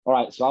All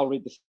right, so I'll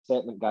read the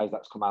statement, guys,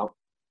 that's come out.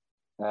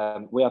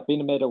 We have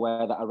been made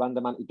aware that a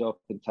random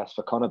anti-doping test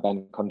for Conor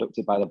Benn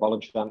conducted by the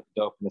Voluntary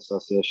Anti-Doping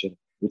Association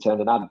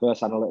returned an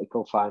adverse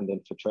analytical finding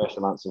for trace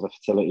amounts of a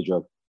fertility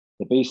drug.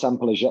 The B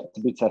sample is yet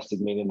to be tested,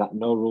 meaning that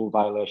no rule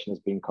violation has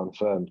been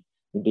confirmed.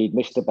 Indeed,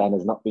 Mr. Benn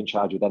has not been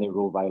charged with any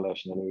rule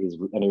violation and he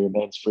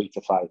remains free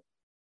to fight.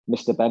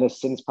 Mr. Benn has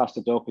since passed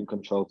a doping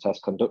control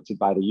test conducted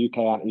by the UK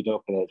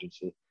Anti-Doping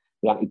Agency,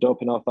 the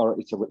anti-doping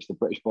authority to which the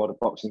British Board of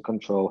Boxing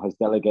Control has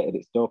delegated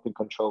its doping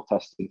control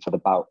testing for the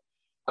bout.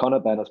 Conor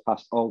Benn has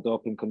passed all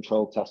doping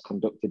control tests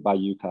conducted by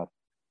UKAD.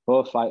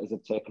 Both fighters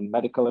have taken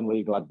medical and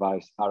legal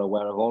advice, are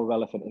aware of all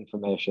relevant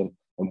information,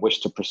 and wish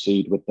to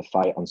proceed with the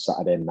fight on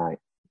Saturday night.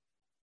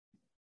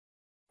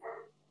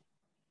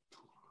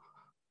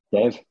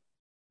 Dave?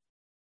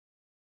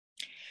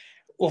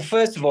 Well,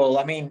 first of all,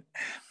 I mean,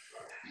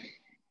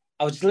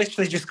 I was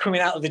literally just coming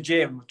out of the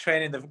gym,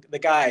 training the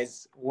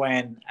guys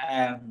when,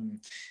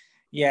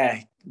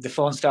 the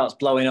phone starts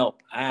blowing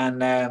up.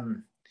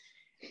 And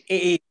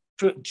it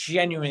is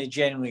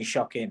genuinely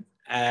shocking.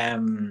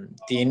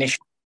 The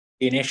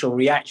initial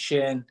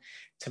reaction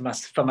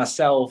for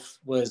myself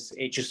was,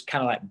 it just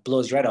kind of like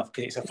blows your head off,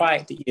 because it's a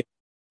fight that you're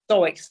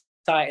so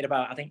excited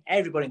about. I think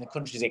everybody in the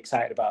country is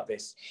excited about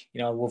this.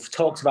 You know, we've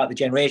talked about the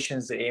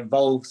generations that it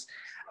involves.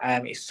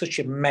 It's such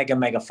a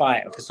mega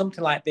fight. For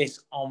something like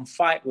this on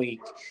fight week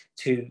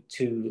to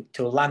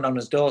land on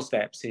his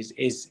doorsteps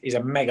is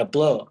a mega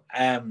blow.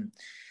 Reaction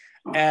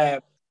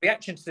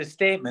to the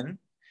statement,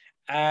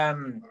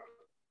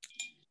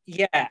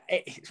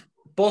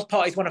 both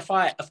parties want to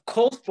fight. Of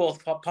course,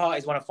 both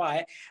parties want to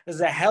fight.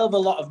 There's a hell of a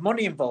lot of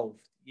money involved.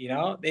 You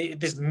know,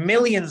 there's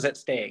millions at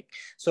stake.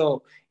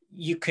 So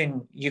you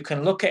can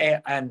look at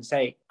it and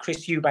say,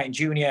 Chris Eubank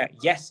Jr.,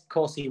 yes, of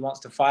course he wants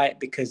to fight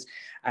because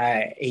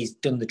he's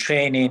done the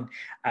training.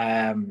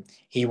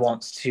 He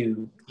wants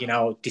to, you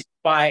know,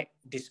 despite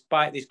this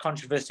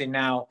controversy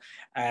now,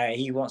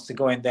 he wants to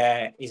go in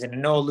there. He's in a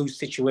no-lose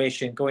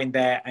situation, go in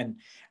there and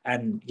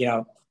you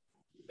know,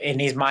 in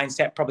his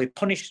mindset, probably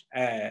punish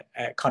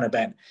Conor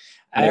Benn.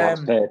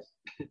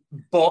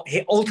 But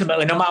he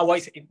ultimately, no matter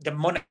what, the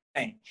money,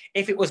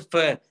 if it was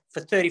for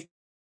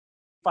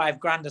 35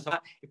 grand or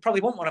something, he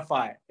probably won't want to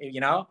fight,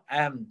 you know.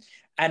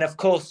 And of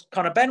course,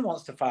 Conor Benn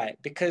wants to fight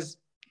because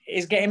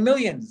he's getting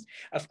millions.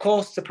 Of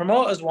course, the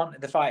promoters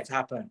want the fight to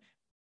happen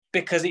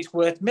because it's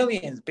worth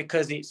millions,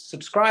 because it's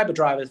subscriber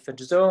drivers for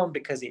DAZN,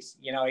 because it's,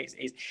 you know, it's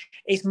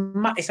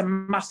a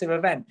massive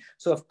event.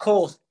 So of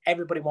course,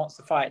 everybody wants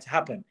the fight to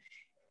happen.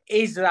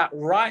 Is that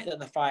right that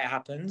the fight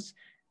happens?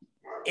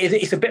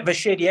 It's a bit of a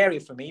shady area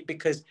for me,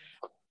 because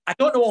I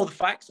don't know all the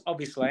facts,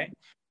 obviously,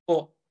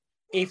 but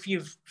if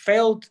you've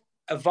failed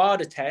a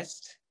VADA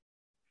test,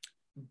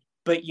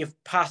 but you've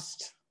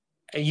passed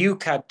a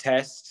UKAD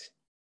test,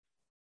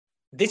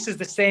 this is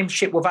the same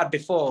shit we've had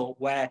before,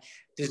 where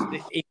there's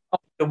the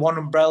one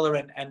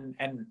umbrella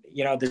and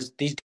you know, there's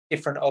these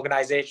different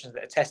organisations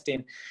that are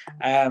testing,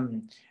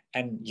 and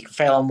you can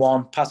fail on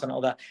one, pass on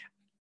other.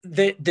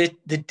 The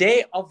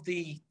date of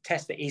the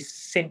test that is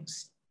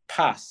since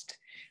passed,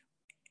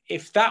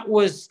 if that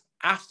was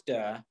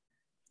after,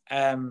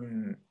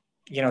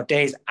 you know,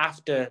 days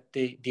after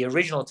the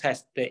original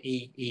test that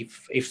he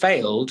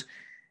failed,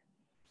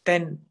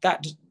 then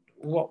that,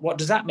 what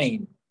does that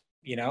mean?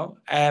 You know,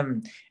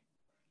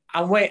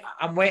 I'm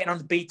waiting on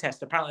the B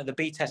test. Apparently, the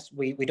B test,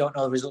 we don't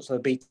know the results of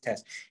the B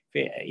test.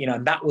 You know,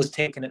 and that was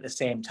taken at the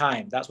same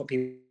time. That's what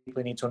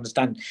people need to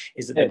understand.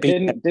 Is that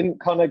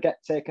didn't Conor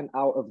get taken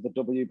out of the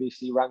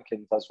WBC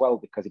rankings as well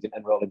because he didn't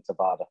enroll into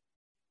VADA?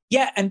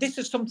 Yeah, and this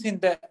is something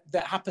that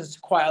happens to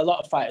quite a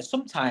lot of fighters.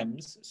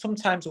 Sometimes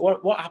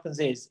what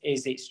happens is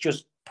it's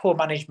just poor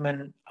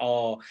management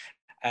or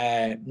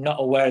not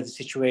aware of the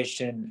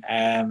situation.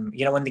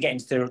 You know, when they get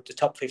into the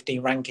top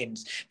 15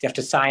 rankings, they have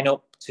to sign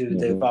up to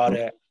the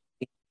VADA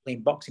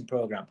clean boxing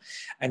program,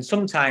 and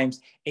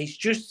sometimes it's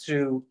just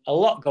through a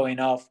lot going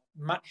off.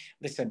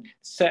 Listen,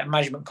 certain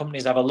management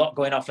companies have a lot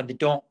going off, and they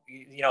don't,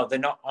 you know, they're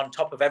not on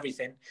top of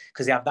everything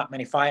because they have that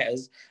many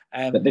fighters.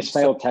 But this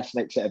failed test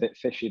makes it a bit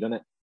fishy, doesn't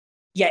it?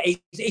 Yeah,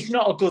 it's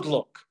not a good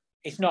look.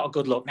 It's not a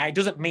good look. Now, it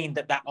doesn't mean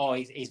that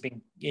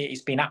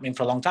it's been happening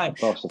for a long time.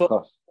 Of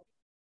course.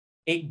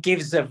 It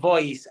gives a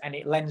voice and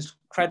it lends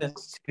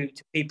credence to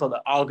people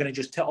that are going to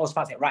just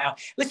automatically right now.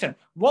 Listen,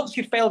 once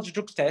you failed your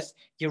drugs test,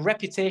 your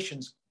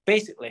reputation's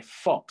basically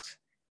fucked,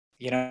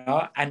 you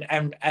know.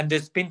 And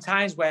there's been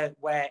times where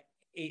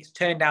it's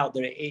turned out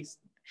that it's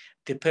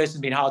the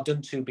person's been hard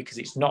done to because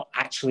it's not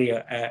actually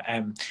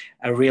a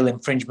real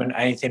infringement or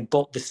anything,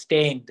 but the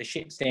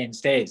shit stain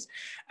stays.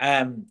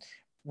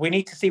 We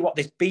need to see what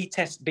this B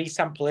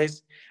sample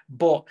is,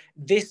 but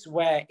this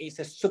where it's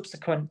a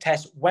subsequent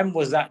test, when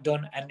was that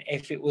done? And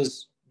if it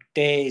was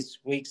days,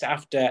 weeks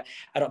after,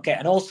 I don't get.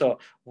 And also,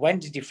 when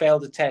did you fail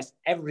the test?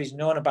 Everybody's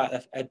known about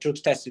a drugs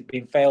test that's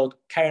been failed,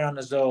 carrying on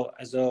as though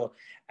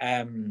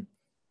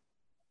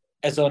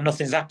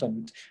nothing's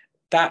happened.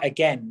 That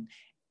again,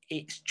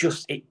 it's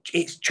just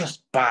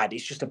bad.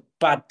 It's just a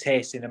bad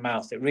taste in the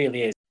mouth. It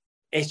really is.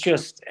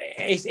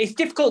 it's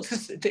difficult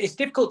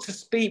to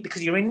speak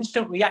because your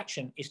instant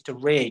reaction is to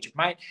rage.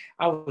 I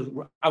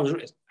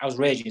was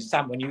raging,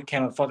 Sam, when you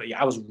came and thought that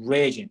I was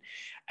raging,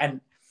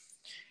 and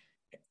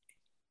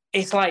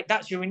it's like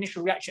that's your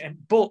initial reaction.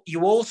 But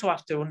you also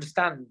have to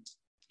understand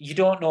you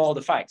don't know all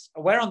the facts.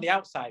 We're on the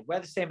outside. We're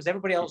the same as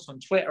everybody else on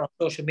Twitter, on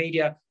social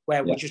media,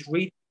 where we're just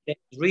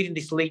reading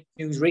this leaked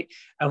news,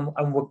 and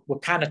we're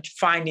kind of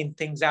finding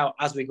things out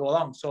as we go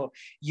along. So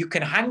you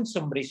can hang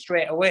somebody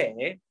straight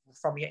away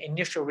from your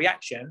initial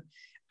reaction,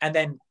 and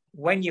then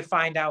when you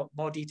find out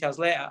more details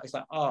later, it's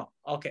like, oh,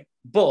 okay.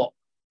 But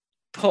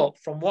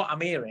from what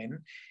I'm hearing,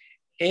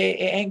 it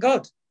ain't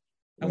good.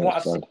 And what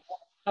I've seen,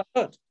 not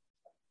good.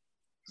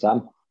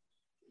 Sam?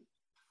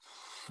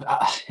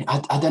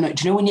 I don't know.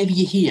 Do you know whenever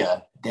you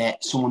hear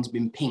that someone's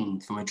been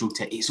pinged from a drug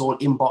test, it's all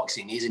in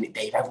boxing, isn't it,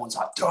 Dave? Everyone's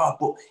like, duh,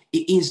 but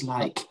it is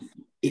like,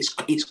 it's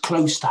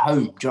close to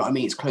home. Do you know what I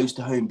mean? It's close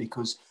to home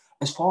because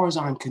as far as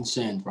I'm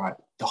concerned, right,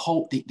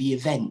 the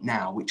event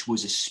now, which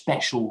was a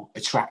special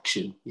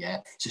attraction,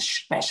 it's a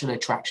special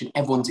attraction.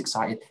 Everyone's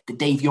excited.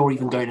 Dave, you're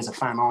even going as a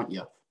fan, aren't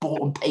you?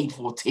 Bought and paid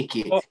for a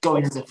ticket,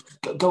 going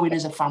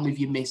as a fan with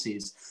your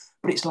missus.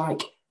 But it's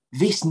like,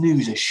 this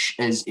news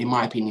is, in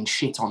my opinion,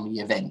 shit on the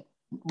event,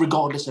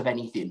 regardless of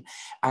anything.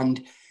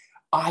 And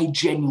I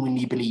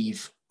genuinely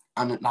believe,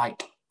 and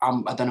like, I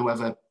don't know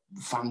whether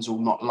fans will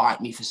not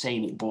like me for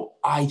saying it, but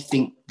I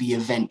think the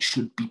event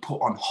should be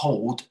put on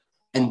hold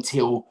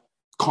until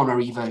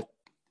Conor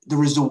the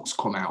results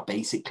come out,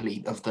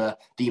 basically, of the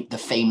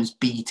famous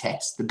B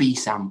test, the B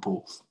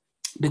sample.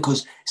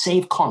 Because say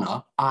if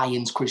Conor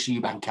irons Chris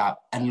Eubank out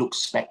and looks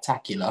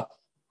spectacular,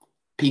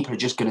 people are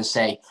just going to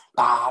say,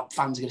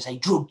 fans are going to say,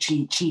 drug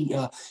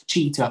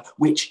cheater,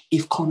 which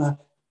if Conor,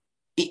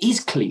 it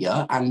is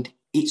clear and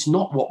it's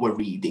not what we're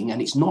reading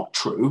and it's not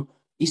true,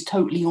 is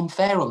totally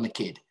unfair on the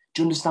kid.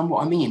 Do you understand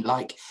what I mean?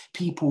 Like,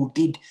 people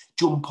did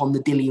jump on the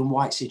Dillian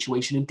White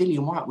situation and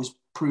Dillian White was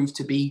proved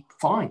to be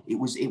fine.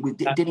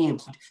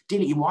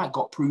 Dillian White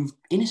got proved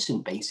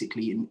innocent,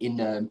 basically,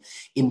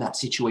 in that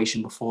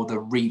situation before the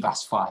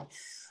Rivas fight.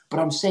 But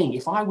I'm saying,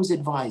 if I was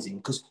advising,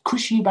 because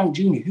Chris Eubank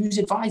Jr., who's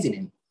advising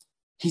him?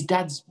 His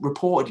dad's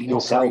reportedly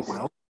not very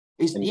well.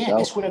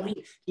 That's what I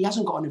mean. He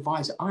hasn't got an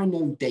advisor. I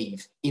know,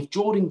 Dave, if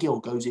Jordan Gill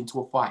goes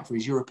into a fight for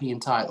his European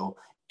title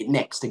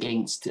next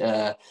against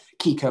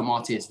Kiko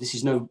Martinez,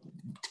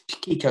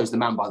 Kiko's the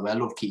man, by the way, I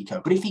love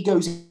Kiko. But if he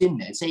goes in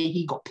there, say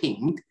he got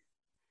pinged,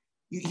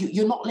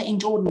 you're not letting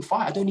Jordan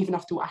fight. I don't even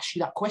have to ask you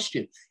that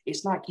question.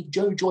 It's like if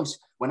Joe Joyce,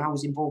 when I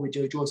was involved with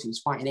Joe Joyce, he was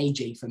fighting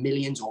AJ for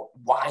millions, or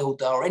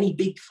Wilder, or any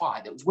big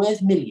fight that was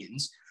worth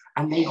millions,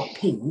 and they got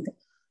pinged,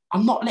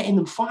 I'm not letting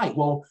them fight.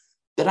 Well,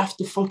 they'd have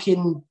to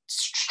fucking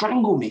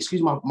strangle me,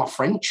 excuse my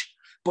French,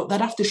 but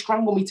they'd have to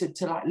strangle me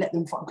to like let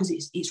them fight, because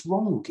it's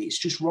wrong. It's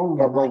just wrong.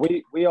 Well,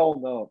 we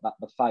all know that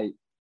the fight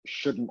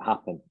shouldn't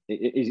happen.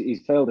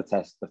 He's failed a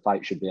test. The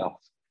fight should be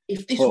off.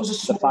 If this was a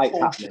small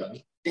hall show,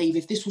 Dave,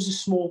 if this was a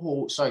small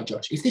hall, sorry,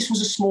 Josh, if this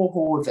was a small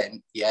hall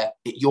event, at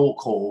York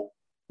Hall,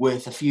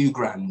 worth a few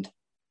grand,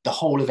 the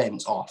whole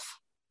event's off.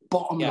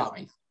 Bottom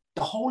line,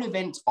 the whole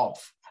event's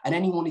off, and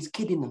anyone is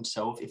kidding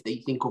themselves if they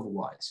think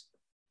otherwise.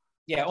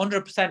 Yeah,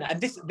 100%.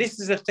 And this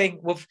is the thing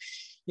with,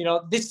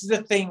 this is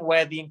the thing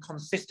where the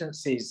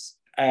inconsistencies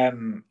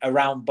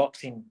around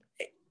boxing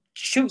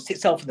shoots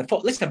itself in the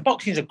foot. Listen,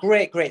 boxing is a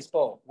great, great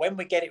sport. When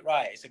we get it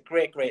right, it's a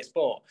great, great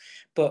sport.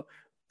 But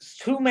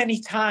too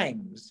many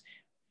times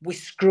we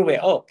screw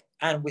it up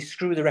and we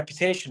screw the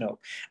reputation up.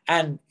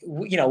 And,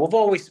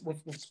 we've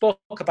spoke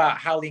about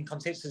how the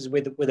inconsistencies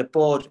with the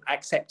board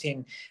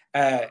accepting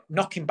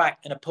knocking back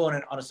an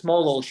opponent on a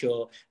small hall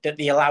show, that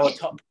they allow a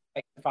top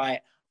fight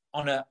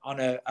on a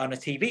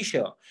TV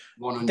show.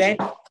 100. Then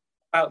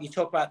you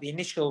talk about the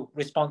initial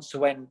response to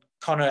when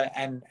Conor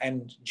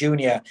and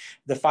Junior,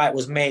 the fight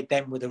was made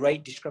then with the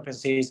rate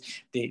discrepancies,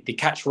 the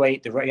catch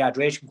weight, the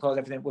rehydration clause,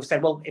 everything. We've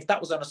said, well, if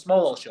that was on a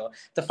smaller show,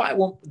 the fight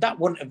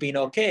wouldn't have been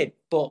okay.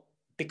 But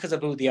because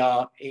of who they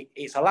are,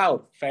 it's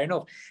allowed. Fair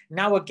enough.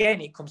 Now, again,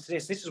 it comes to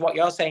this. This is what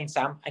you're saying,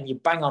 Sam, and you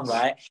bang on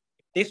right. If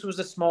this was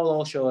a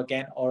small show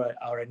again, or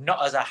a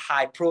not as a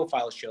high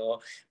profile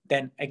show,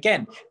 then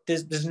again,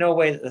 there's no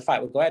way that the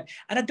fight would go ahead.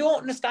 And I don't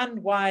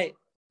understand why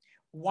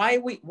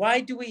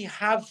do we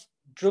have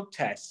drug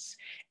tests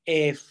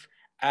if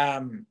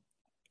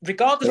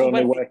regardless they of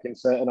only when work in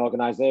certain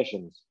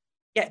organizations?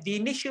 Yeah, the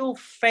initial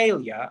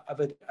failure of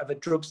a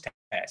drugs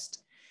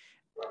test,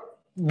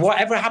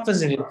 whatever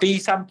happens in a B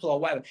sample or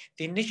whatever,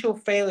 the initial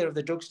failure of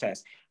the drugs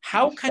test,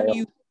 how can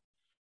you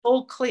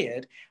all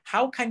cleared?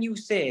 How can you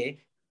say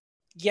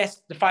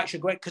yes, the fight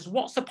should go? Because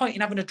what's the point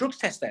in having a drugs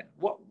test then?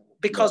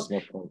 Because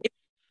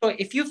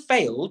if you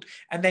failed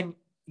and then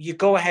you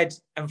go ahead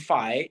and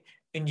fight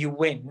and you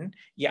win,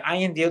 you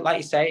iron like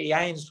you say, he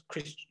irons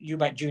Chris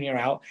Eubank Jr.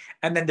 out,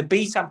 and then the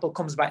B sample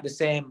comes back the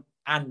same,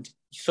 and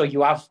so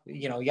you have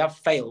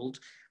failed.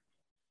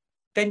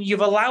 Then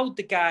you've allowed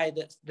the guy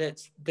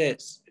that's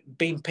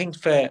been pinged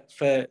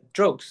for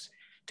drugs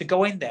to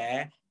go in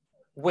there,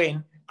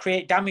 win,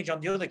 create damage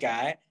on the other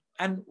guy,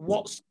 and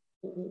what's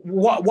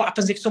what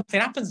happens if something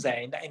happens there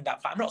in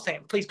that fight? I'm not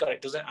saying, please God,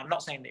 it doesn't. I'm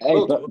not saying it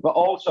will do. But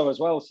also as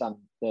well, Sam,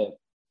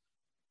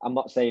 I'm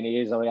not saying he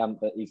is or he am,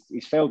 but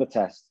he's failed a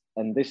test.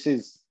 And this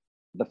is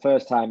the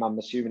first time, I'm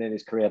assuming, in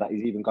his career that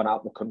he's even gone out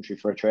of the country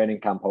for a training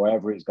camp or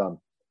wherever he's gone.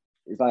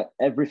 It's like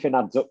everything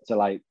adds up to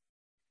like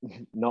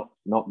not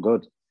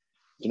good. Do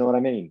you know what I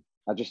mean?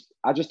 I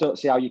just don't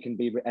see how you can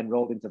be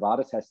enrolled into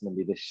VADA testing and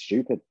be this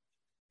stupid.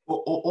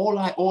 All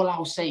I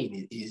was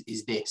saying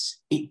is this: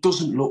 it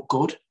doesn't look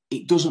good.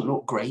 It doesn't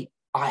look great.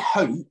 I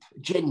hope,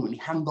 genuinely,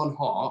 hand on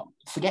heart,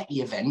 forget the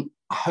event.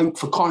 I hope,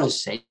 for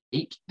Conor's sake,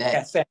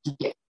 that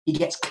he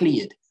gets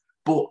cleared.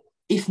 But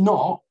if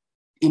not,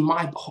 in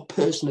my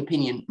personal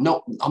opinion,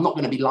 I'm not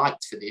going to be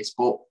liked for this,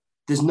 but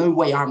there's no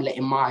way I'm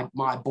letting my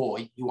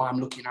boy, who I'm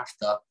looking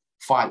after,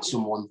 fight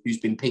someone who's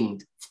been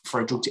pinged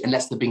for a drug test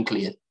unless they've been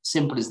cleared.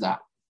 Simple as that.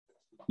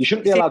 You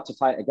shouldn't be allowed to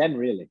fight again,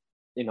 really,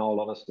 in all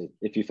honesty,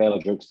 if you fail a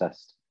drugs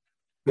test.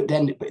 But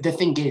the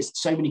thing is,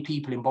 so many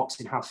people in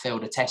boxing have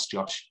failed a test,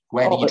 Josh.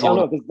 Where do you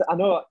draw? I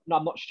know, no,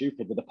 I'm not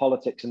stupid. With the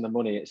politics and the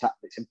money,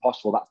 it's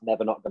impossible. That's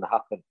never not going to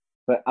happen.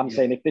 But I'm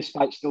saying if this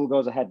fight still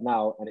goes ahead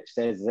now and it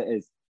stays as it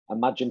is,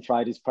 imagine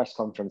Friday's press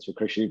conference with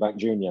Chris Eubank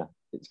Jr.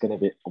 It's going to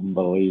be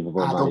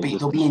unbelievable.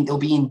 There'll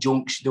be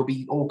injunctions. There'll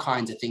be all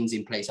kinds of things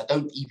in place. I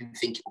don't even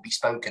think it will be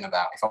spoken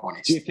about, if I'm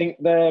honest. Do you think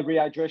the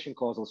rehydration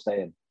clause will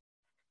stay in?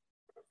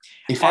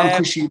 If I'm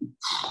Chris Eubank,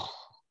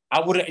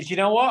 I would. You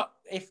know what?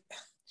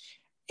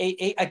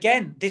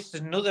 Again, this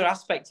is another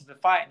aspect of the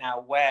fight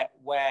now where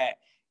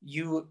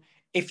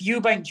if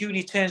Eubank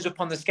Jr. turns up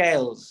on the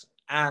scales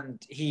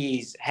and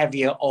he's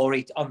heavier, or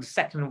on the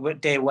second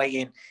day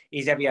weigh-in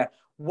he's heavier,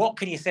 what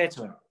can you say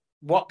to him?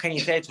 What can you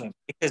say to him?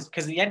 Because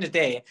at the end of the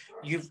day,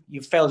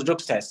 you've failed a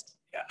drugs test.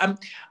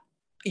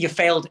 You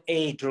failed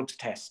a drugs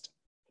test.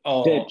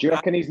 Do you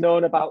reckon he's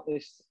known about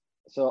this?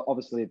 So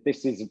obviously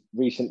this is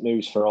recent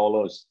news for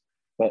all us,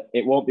 but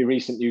it won't be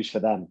recent news for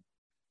them.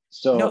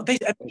 So no, they've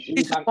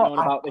known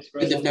about this for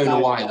they've known a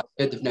while.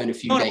 They've known a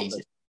few days.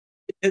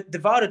 The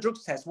VADA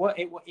drugs test,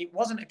 it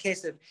wasn't a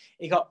case of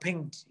he got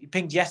pinged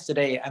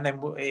yesterday and then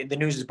the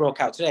news is broke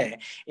out today.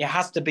 It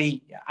has to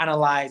be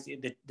analysed.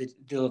 They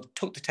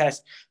took the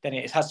test, then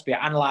it has to be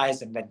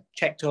analysed and then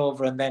checked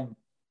over, and then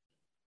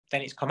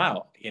it's come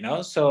out. You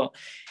know, so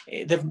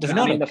they've known.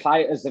 I mean, the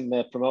fighters and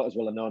the promoters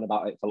will have known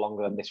about it for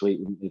longer than this week.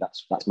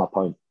 That's my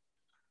point.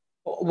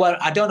 Well,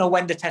 I don't know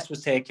when the test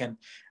was taken,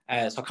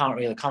 so I can't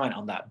really comment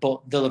on that.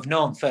 But they'll have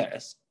known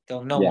first.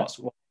 They'll know what's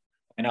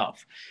going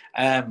off.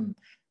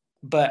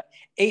 But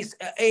it's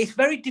a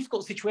very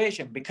difficult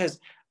situation because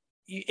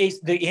it's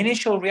the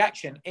initial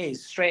reaction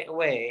is straight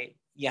away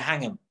you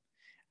hang him,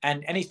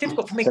 and it's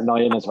difficult for me. It's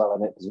annoying as well,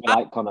 isn't it? Because we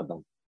like Conor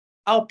Benn.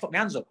 I'll put my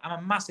hands up. I'm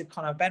a massive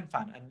Conor Benn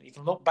fan, and you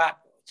can look back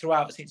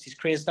throughout since his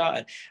career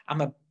started.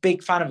 I'm a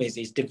big fan of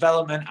his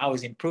development, how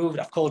he's improved.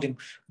 I've called him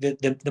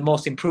the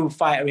most improved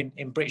fighter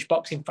in British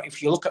boxing.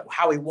 If you look at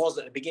how he was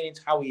at the beginning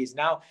to how he is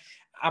now,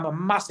 I'm a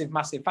massive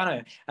fan of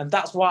him, and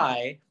that's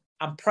why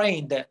I'm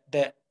praying that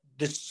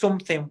there's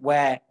something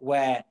where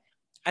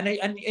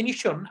and you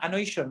shouldn't. I know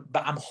you shouldn't,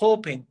 but I'm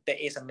hoping that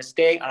it's a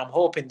mistake, and I'm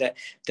hoping that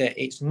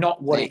it's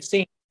not what it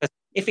seems. Because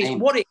if it's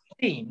what it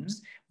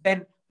seems,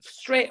 then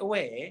straight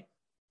away,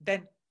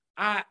 then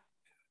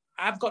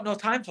I've got no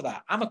time for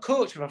that. I'm a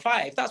coach of a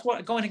fight. If that's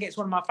what going against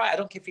one of my fights, I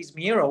don't care if he's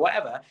Miura or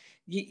whatever.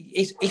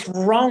 It's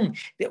wrong.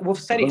 We've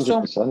said 100%. It so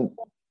much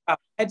about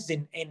heads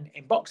in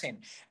boxing,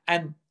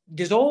 and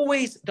there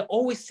always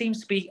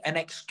seems to be an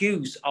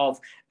excuse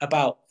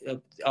about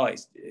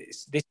it's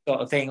this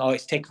sort of thing, or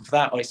it's taken for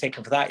that, or it's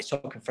taken for that,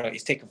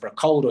 it's taken for a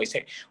cold, or it's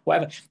taken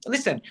whatever.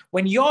 Listen,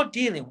 when you're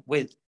dealing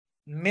with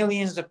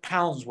millions of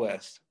pounds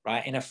worth,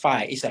 right, in a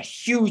fight, it's a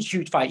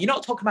huge fight. You're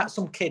not talking about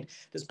some kid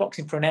that's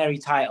boxing for an airy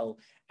title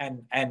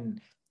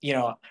and you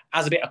know,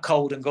 has a bit of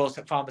cold and goes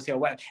to pharmacy or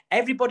whatever.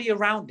 Everybody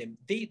around him,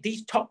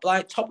 these top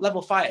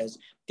level fighters,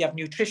 they have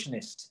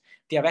nutritionists,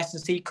 they have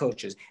S&C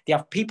coaches, they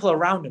have people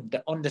around them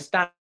that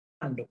understand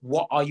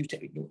what are you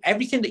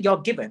everything that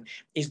you're given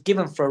is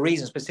given for a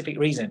reason, specific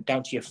reason,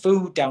 down to your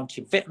food, down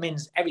to your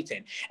vitamins,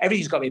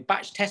 everything's got to be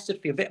batch tested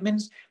for your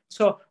vitamins.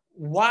 So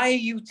why are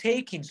you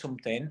taking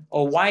something,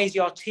 or why is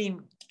your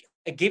team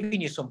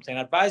giving you something,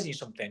 advising you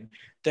something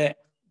that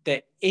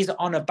is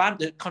on a ban,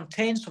 that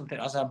contains something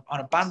on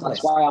a ban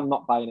list? That's why I'm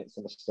not buying it's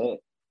a mistake.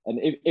 And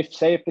if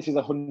this is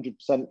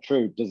 100%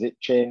 true, does it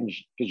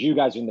change? Because you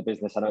guys are in the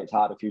business, I know it's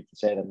harder for you to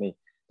say than me.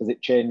 Does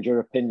it change your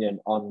opinion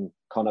on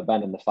Conor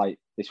Benn and the fight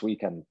this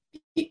weekend?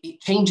 It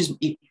changes.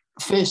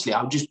 Firstly,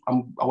 I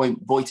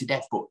won't bore you to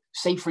death, but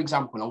say, for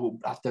example, I will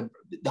have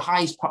the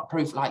highest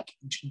proof, like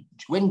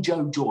when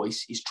Joe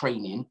Joyce is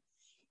training,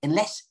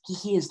 unless he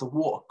hears the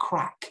water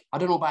crack, I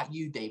don't know about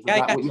you, Dave,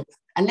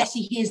 unless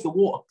he hears the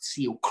water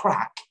seal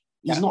crack,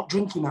 he's not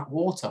drinking that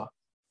water.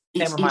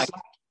 It's like,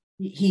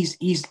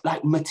 he's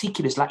like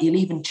meticulous. Like he'll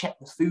even check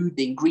the food,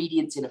 the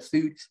ingredients in a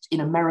food. In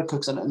America,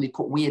 because I know they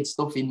put weird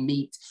stuff in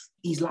meat.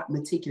 He's like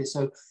meticulous.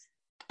 So,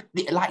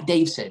 like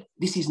Dave said,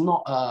 this is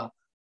not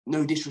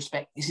no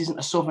disrespect, this isn't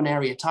a Southern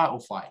area title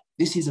fight.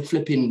 This is a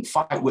flipping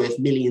fight worth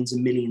millions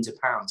and millions of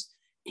pounds.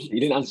 You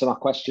didn't answer my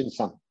question,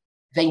 Sam.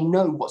 They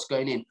know what's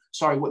going in.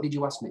 Sorry, what did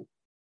you ask me?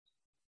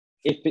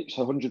 If it's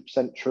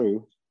 100%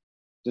 true,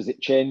 does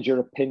it change your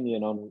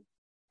opinion on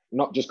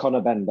not just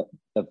Conor Benn, but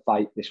the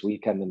fight this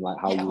weekend and like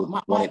how you would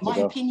want it to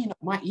go? Opinion,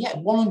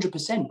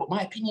 100%. But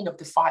my opinion of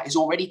the fight is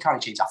already kind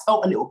of changed. I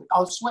felt a little bit.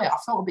 I swear, I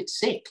felt a bit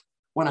sick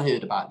when I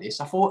heard about this.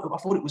 I thought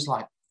it was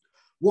like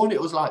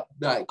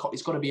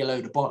it's got to be a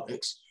load of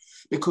bollocks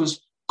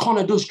because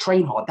Conor does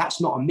train hard.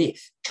 That's not a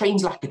myth.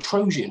 Trains like a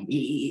Trojan,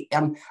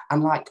 and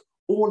like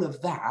all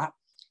of that.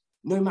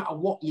 No matter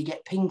what you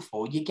get pinged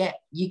for, you get.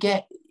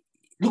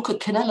 Look at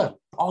Canelo,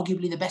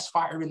 arguably the best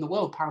fighter in the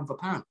world, pound for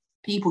pound.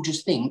 People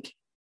just think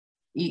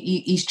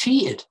he's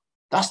cheated.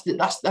 That's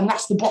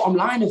the bottom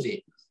line of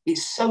it.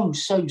 It's so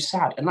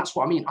sad, and that's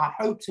what I mean. I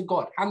hope to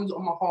God, hands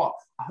on my heart,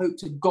 I hope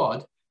to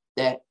God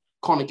that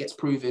Conor gets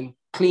proven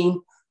clean.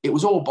 It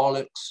was all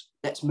bollocks.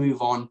 Let's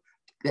move on.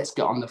 Let's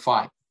get on the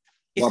fight.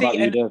 You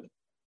see,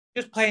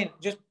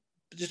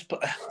 just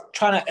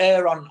trying to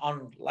err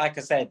on, like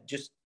I said,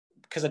 just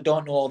because I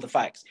don't know all the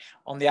facts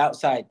on the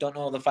outside, don't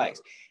know all the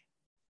facts.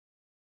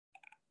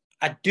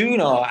 I do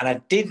know, and I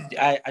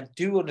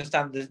do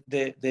understand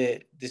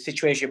the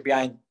situation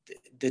behind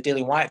the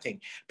Dillian White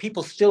thing.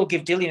 People still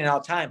give Dillian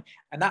our time,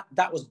 and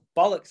that was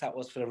bollocks. That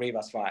was for the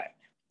Rivas fight.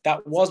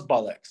 That was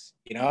bollocks,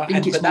 you know. I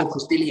think it's more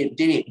because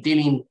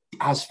Dillian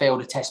has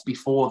failed a test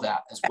before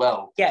that as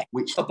well. Yeah,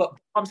 but what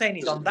I'm saying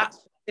is on that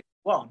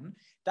one,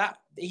 that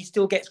he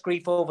still gets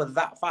grief over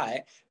that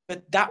fight,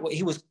 but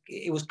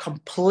it was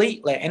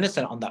completely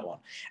innocent on that one,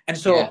 and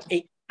so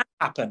it can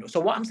happen.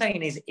 So what I'm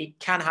saying is it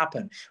can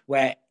happen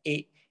where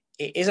it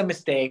is a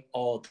mistake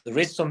or there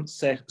is some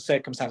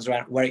circumstance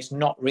around where it's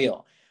not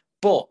real,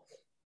 but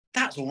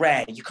that's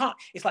rare. You can't.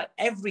 It's like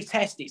every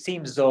test. It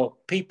seems as though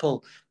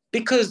people,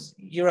 because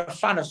you're a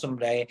fan of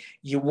somebody,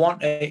 you're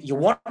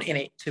wanting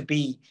it to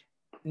be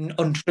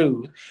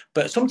untrue,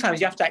 but sometimes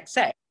you have to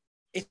accept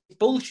it's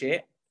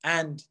bullshit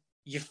and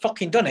you've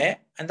fucking done it,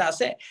 and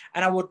that's it.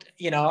 And I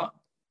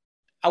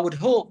would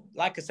hope,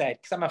 like I said,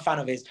 because I'm a fan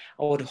of his,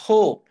 I would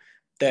hope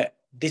that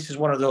this is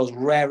one of those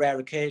rare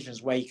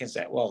occasions where you can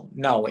say, well,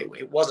 no,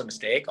 it was a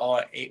mistake,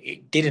 or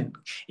it didn't.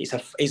 It's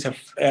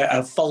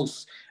a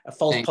false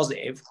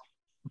positive.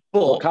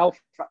 But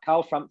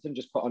Carl Frampton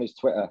just put on his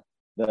Twitter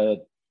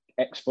the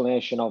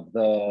explanation of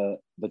the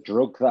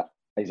drug that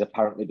is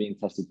apparently being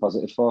tested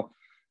positive for,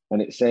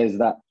 and it says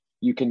that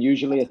you can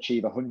usually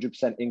achieve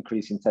 100%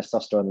 increase in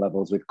testosterone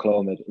levels with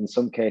Clomid. In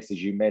some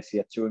cases, you may see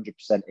a 200%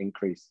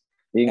 increase.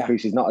 The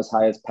increase is not as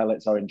high as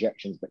pellets or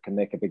injections, but can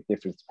make a big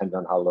difference depending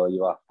on how low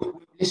you are.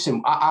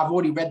 Listen, I've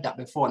already read that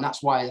before, and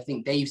that's why I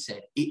think Dave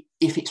said,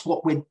 if it's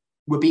what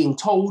we're being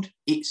told,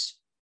 it's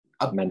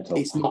mental.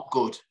 It's not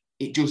good.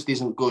 It just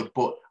isn't good.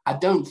 But I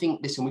don't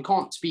think, listen, we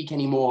can't speak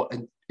anymore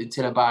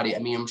until about it. I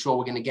mean, I'm sure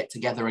we're going to get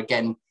together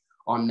again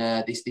on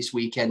this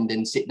weekend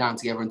and sit down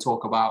together and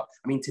talk about.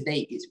 I mean,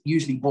 today it's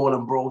usually ball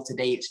and brawl.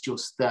 Today it's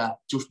just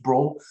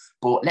brawl.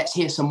 But let's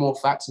hear some more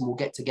facts, and we'll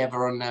get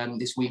together on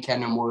this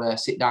weekend, and we'll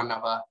sit down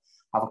and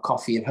have a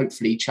coffee and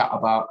hopefully chat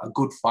about a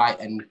good fight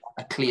and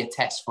a clear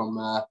test from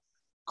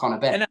Conor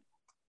Benn. And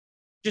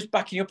just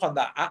backing up on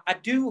that, I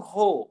do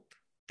hope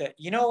that,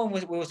 you know,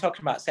 when we were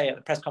talking about, say, at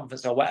the press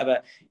conference or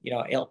whatever, you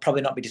know, it'll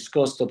probably not be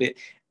discussed.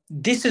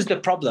 This is the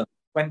problem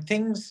when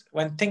things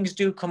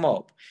do come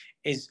up.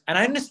 And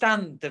I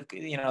understand that,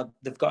 you know,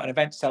 they've got an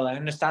event to sell. I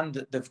understand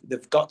that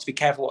they've got to be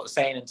careful what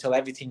they're saying until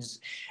everything's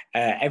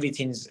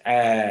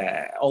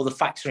all the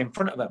facts are in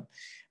front of them.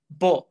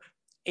 But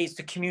it's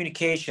the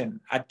communication.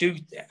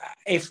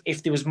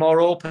 If there was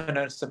more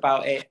openness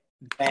about it,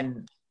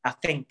 then I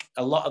think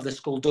a lot of the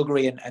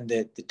skullduggery and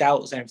the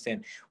doubts and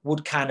everything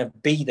would kind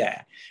of be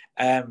there.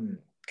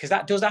 Because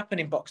that does happen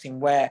in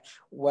boxing where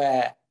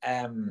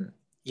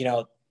you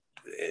know,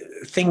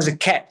 things are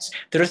kept.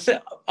 There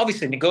are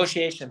obviously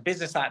negotiation,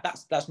 business like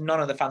that's none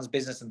of the fans'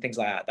 business and things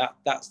like that.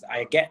 That's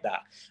I get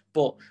that.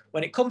 But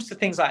when it comes to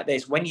things like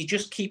this, when you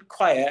just keep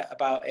quiet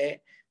about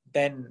it,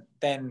 then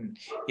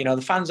you know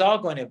the fans are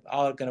going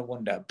to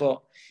wonder.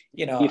 But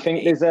you know, do you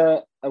think there's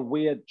a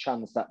weird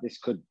chance that this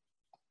could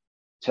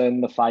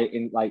turn the fight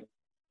in, like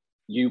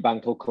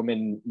Eubank will come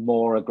in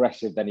more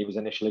aggressive than he was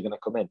initially going to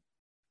come in?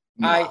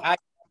 No.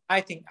 I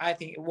think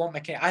it won't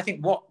make it. I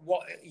think what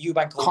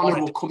Eubank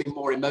Conor will come in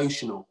more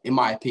emotional, in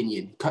my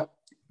opinion.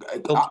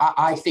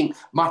 I think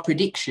my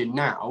prediction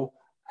now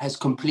has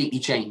completely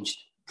changed.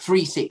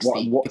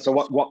 360.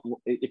 What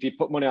if you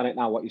put money on it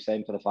now, what are you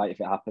saying for the fight if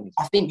it happens?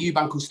 I think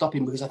Eubank will stop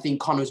him because I think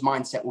Conor's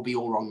mindset will be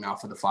all wrong now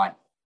for the fight.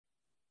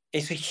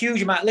 It's a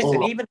huge amount.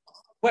 Listen, even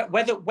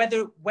whether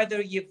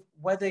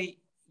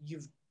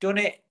you've done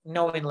it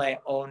knowingly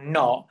or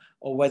not,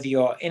 or whether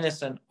you're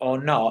innocent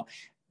or not,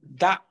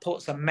 that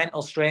puts a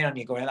mental strain on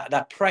you going like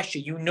that pressure.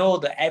 You know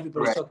that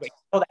everybody's talking about, you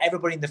know that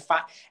everybody in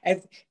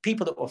the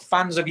people that were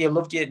fans of you,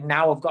 loved you,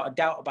 now have got a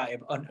doubt about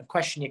you and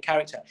question your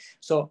character.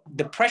 So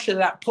the pressure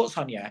that puts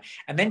on you,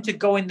 and then to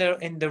go in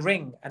the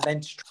ring and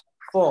then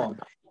perform,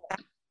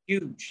 that's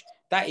huge.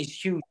 That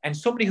is huge. And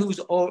somebody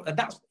and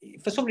that's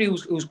for somebody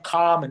who's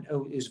calm and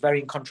who's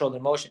very in control of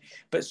emotion,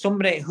 but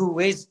somebody who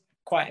is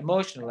quite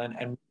emotional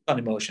and on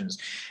emotions,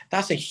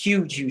 that's a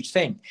huge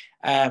thing.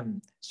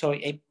 So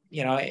I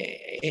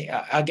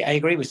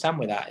agree with Sam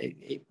with that.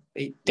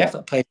 It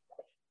definitely plays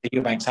the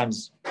Eubank's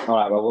hands. All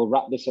right, well, we'll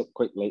wrap this up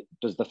quickly.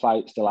 Does the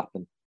fight still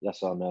happen? Yes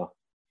or no?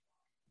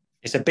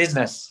 It's a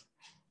business.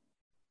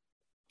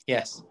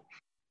 Yes.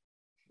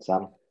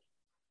 Sam?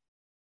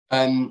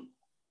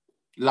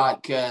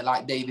 Like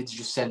David's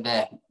just said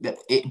there, that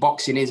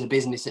boxing is a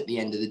business at the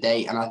end of the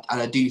day, and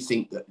I do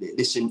think that,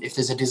 listen, if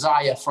there's a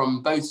desire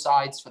from both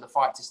sides for the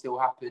fight to still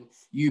happen,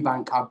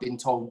 Eubank, I've been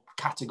told,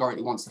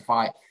 categorically wants the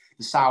fight.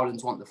 The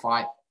Sauerlands want the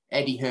fight.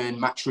 Eddie Hearn,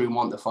 Matchroom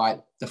want the fight.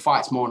 The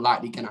fight's more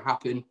likely going to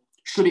happen.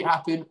 Should it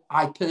happen?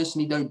 I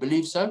personally don't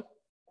believe so.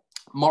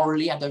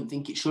 Morally, I don't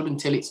think it should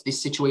until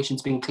this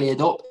situation's been cleared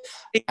up.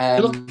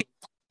 Look,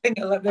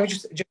 let me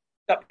just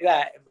stop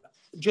there.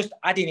 Just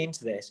adding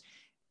into this,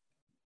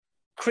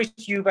 Chris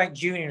Eubank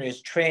Jr.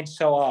 has trained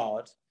so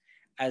hard,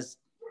 has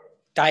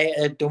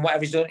dieted, done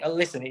whatever he's done.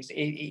 Listen,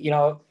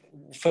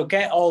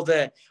 forget all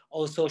the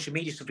social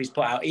media stuff he's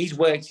put out. He's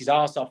worked his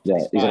arse off. Yeah,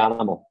 he's an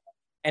animal,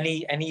 and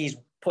he's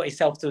put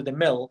himself through the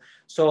mill.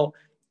 So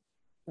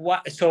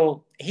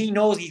he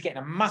knows he's getting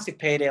a massive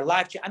payday.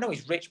 I know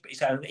he's rich, but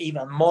it's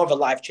even more of a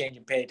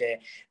life-changing payday.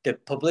 The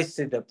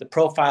publicity, the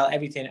profile,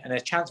 everything, and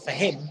a chance for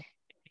him.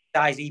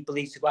 He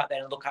believes to go out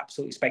there and look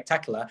absolutely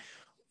spectacular.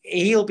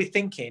 He'll be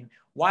thinking,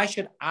 why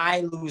should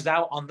I lose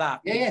out on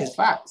that? Yeah,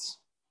 facts.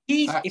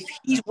 If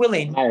he's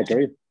willing, I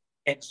agree. To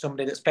get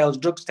somebody that's failed a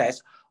drugs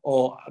test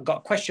or got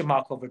a question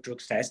mark over a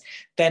drugs test,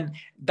 then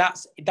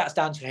that's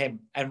down to him.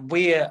 And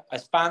we,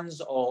 as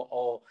fans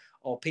or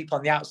people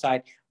on the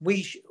outside,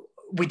 we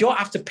don't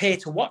have to pay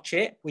to watch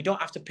it. We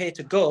don't have to pay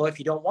to go if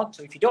you don't want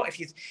to.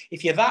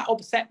 If you're that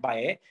upset by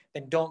it,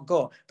 then don't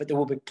go. But there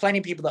will be plenty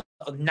of people that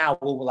now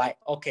will be like,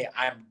 okay,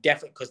 I'm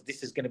definitely, because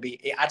this is going to be,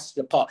 it adds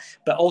to the pot.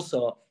 But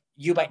also,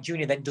 Eubank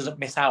Jr. then doesn't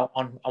miss out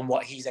on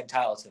what he's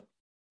entitled to.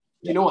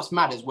 You know what's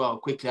mad as well,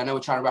 quickly? I know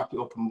we're trying to wrap it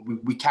up and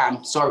we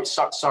can. Sorry,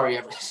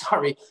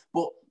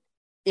 but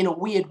in a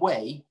weird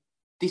way,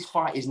 this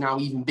fight is now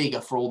even bigger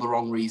for all the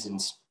wrong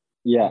reasons.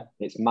 Yeah,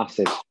 it's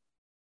massive.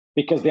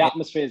 Because the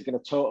atmosphere is going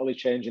to totally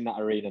change in that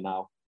arena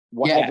now.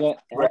 Whatever,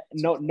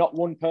 not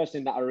one person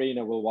in that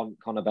arena will want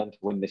Conor Benn to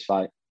win this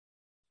fight.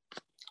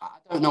 I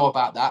don't know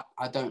about that.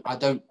 I don't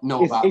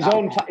know about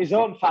that. His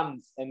own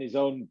fans and his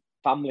own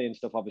family and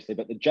stuff, obviously,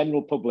 but the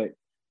general public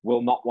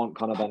will not want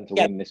Conor Benn to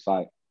win this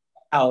fight.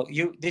 Oh,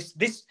 this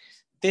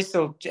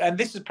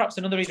is perhaps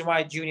another reason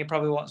why Junior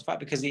probably wants to fight,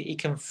 because he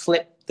can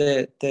flip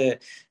the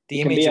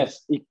image.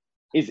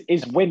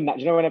 His win. Do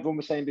you know when everyone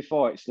was saying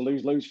before it's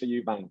lose-lose for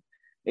Eubank?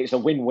 It's a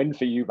win-win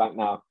for Eubank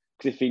now,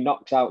 because if he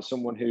knocks out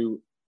someone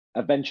who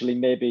eventually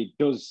maybe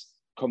does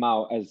come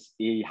out as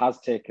he has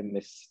taken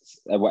this,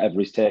 whatever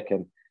he's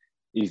taken,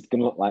 he's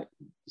going to look like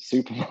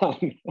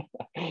Superman.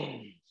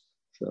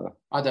 So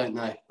I don't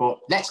know, but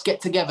let's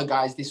get together,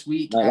 guys, this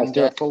week. Right, let's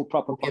do a full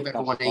proper podcast. Give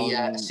everyone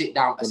a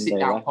sit-down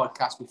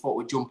podcast. We thought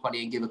we'd jump on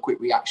here and give a quick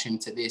reaction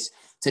to this.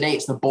 Today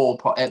it's the Brawl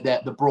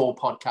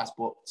podcast,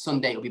 but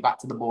Sunday it'll be back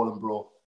to the Ball and Brawl.